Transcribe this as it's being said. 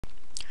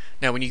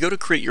Now when you go to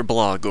create your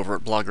blog over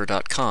at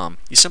blogger.com,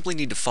 you simply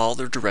need to follow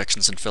their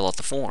directions and fill out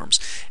the forms.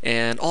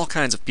 And all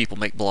kinds of people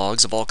make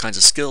blogs of all kinds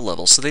of skill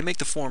levels, so they make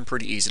the form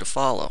pretty easy to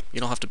follow. You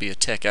don't have to be a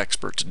tech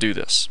expert to do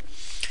this.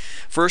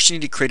 First, you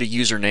need to create a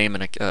username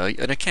and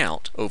an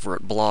account over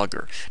at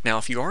Blogger. Now,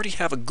 if you already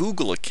have a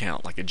Google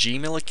account, like a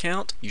Gmail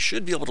account, you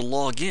should be able to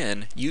log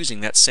in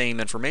using that same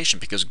information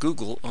because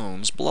Google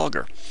owns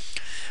Blogger.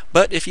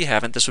 But if you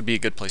haven't, this would be a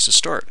good place to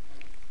start.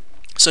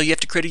 So you have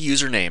to create a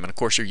username, and of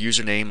course your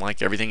username,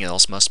 like everything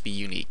else, must be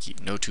unique.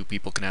 No two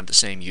people can have the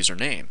same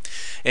username.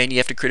 And you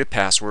have to create a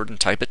password and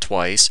type it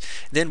twice.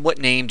 Then what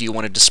name do you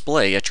want to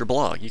display at your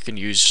blog? You can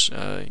use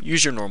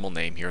your normal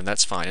name here, and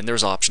that's fine. And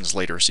there's options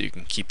later so you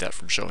can keep that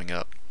from showing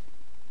up.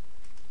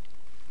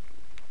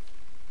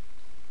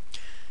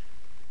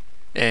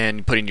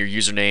 And put in your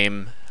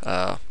username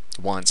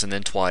once and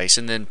then twice,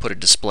 and then put a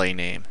display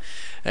name,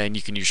 and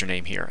you can use your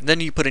name here. And then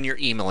you put in your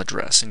email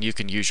address, and you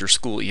can use your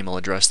school email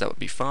address. That would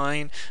be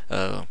fine.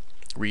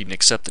 Read and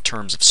accept the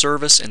terms of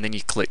service, and then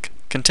you click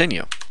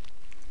continue.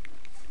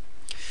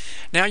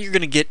 Now you're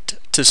going to get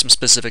to some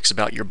specifics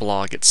about your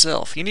blog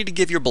itself. You need to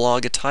give your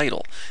blog a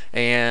title,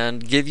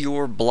 and give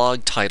your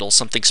blog title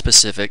something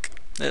specific,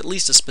 at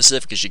least as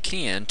specific as you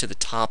can, to the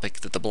topic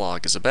that the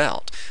blog is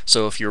about.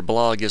 So if your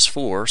blog is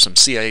for some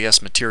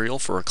CIS material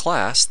for a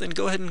class, then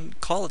go ahead and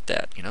call it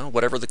that.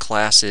 Whatever the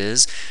class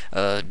is,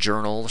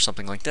 journal or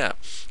something like that.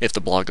 If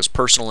the blog is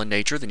personal in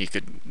nature, then you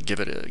could give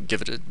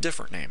it a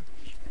different name.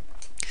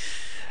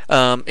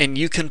 And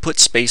you can put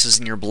spaces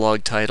in your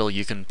blog title.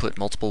 You can put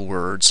multiple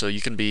words. So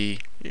you can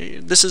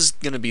this is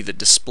going to be the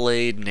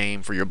displayed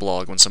name for your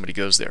blog when somebody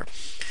goes there.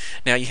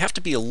 Now you have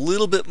to be a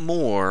little bit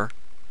more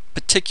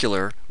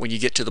particular when you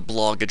get to the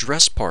blog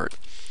address part.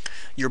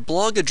 Your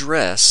blog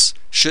address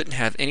shouldn't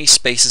have any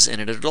spaces in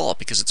it at all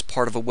because it's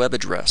part of a web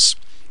address.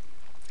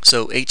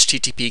 So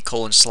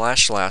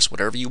http://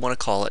 whatever you want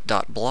to call it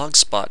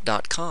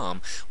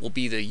 .blogspot.com will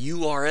be the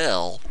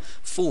URL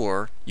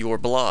for your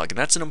blog, and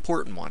that's an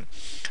important one.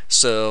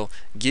 So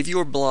give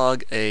your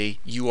blog a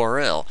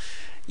URL.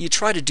 You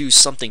try to do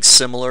something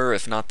similar,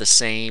 if not the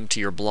same, to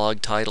your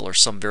blog title or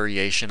some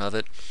variation of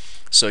it.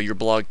 So your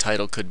blog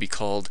title could be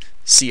called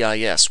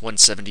CIS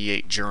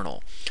 178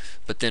 Journal.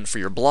 But then for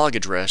your blog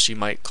address, you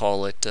might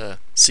call it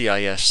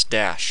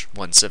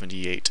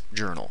CIS-178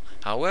 Journal.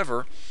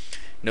 However,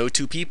 no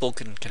two people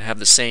can have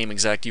the same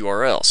exact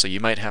URL, so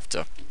you might have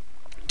to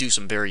do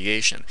some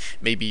variation.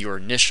 Maybe your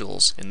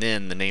initials and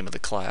then the name of the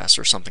class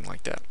or something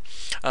like that.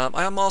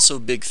 I'm also a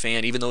big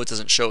fan, even though it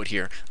doesn't show it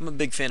here, I'm a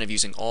big fan of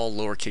using all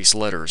lowercase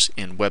letters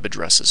in web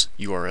addresses,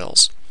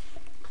 URLs.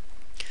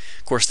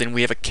 Of course, then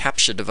we have a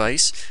CAPTCHA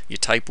device. You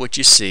type what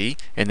you see,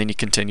 and then you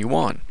continue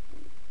on.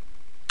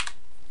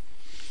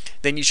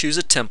 Then you choose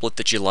a template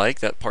that you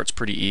like. That part's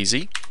pretty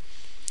easy.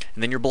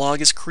 And then your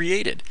blog is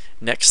created.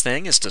 Next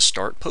thing is to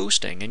start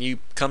posting, and you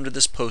come to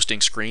this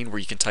posting screen where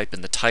you can type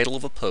in the title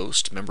of a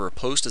post. Remember, a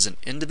post is an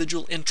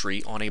individual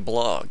entry on a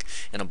blog,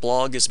 and a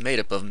blog is made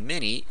up of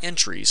many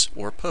entries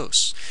or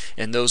posts,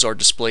 and those are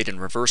displayed in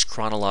reverse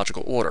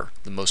chronological order,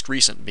 the most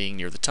recent being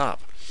near the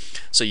top.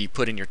 So you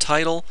put in your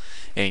title,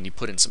 and you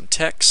put in some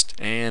text,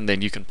 and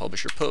then you can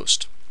publish your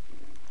post.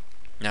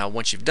 Now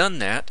once you've done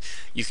that,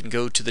 you can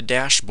go to the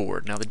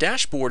dashboard. Now the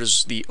dashboard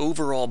is the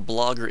overall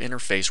blogger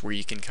interface where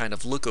you can kind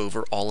of look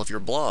over all of your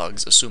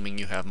blogs, assuming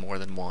you have more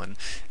than one.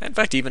 In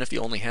fact, even if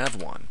you only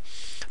have one.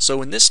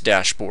 So in this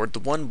dashboard, the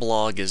one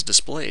blog is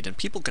displayed, and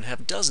people can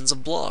have dozens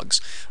of blogs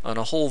on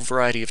a whole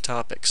variety of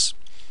topics.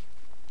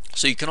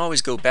 So you can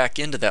always go back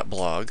into that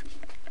blog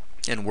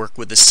and work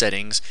with the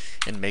settings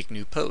and make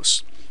new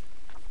posts.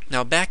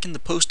 Now back in the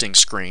posting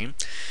screen,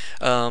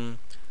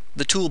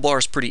 the toolbar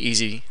is pretty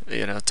easy,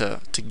 to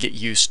get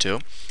used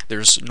to.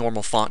 There's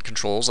normal font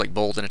controls like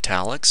bold and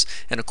italics,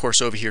 and of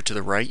course over here to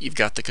the right you've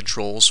got the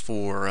controls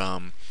for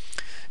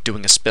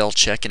doing a spell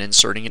check and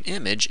inserting an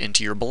image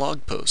into your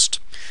blog post.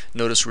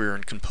 Notice we're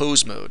in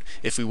compose mode.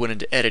 If we went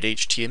into edit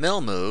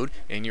HTML mode,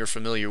 and you're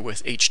familiar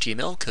with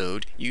HTML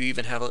code, you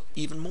even have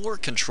even more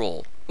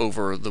control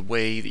over the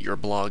way that your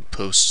blog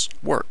posts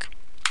work.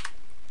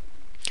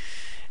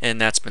 And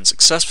that's been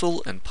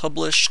successful and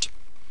published.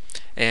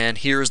 And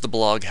here's the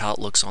blog, how it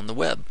looks on the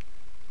web.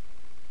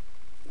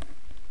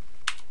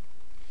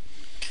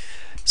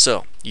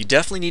 So you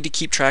definitely need to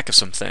keep track of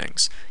some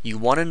things. You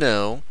want to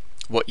know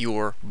what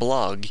your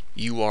blog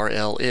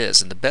URL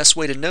is, and the best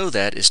way to know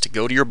that is to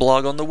go to your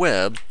blog on the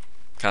web,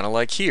 kind of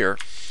like here,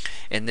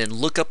 and then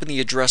look up in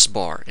the address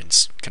bar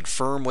and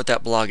confirm what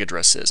that blog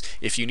address is.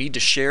 If you need to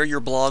share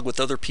your blog with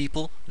other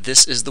people,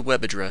 this is the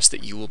web address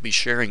that you will be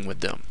sharing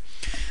with them.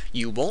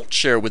 You won't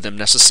share with them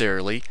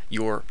necessarily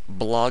your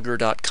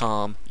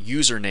blogger.com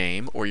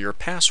username or your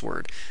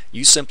password.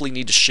 You simply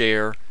need to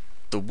share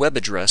the web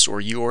address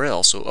or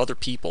URL so other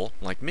people,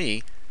 like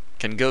me,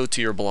 can go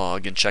to your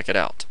blog and check it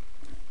out.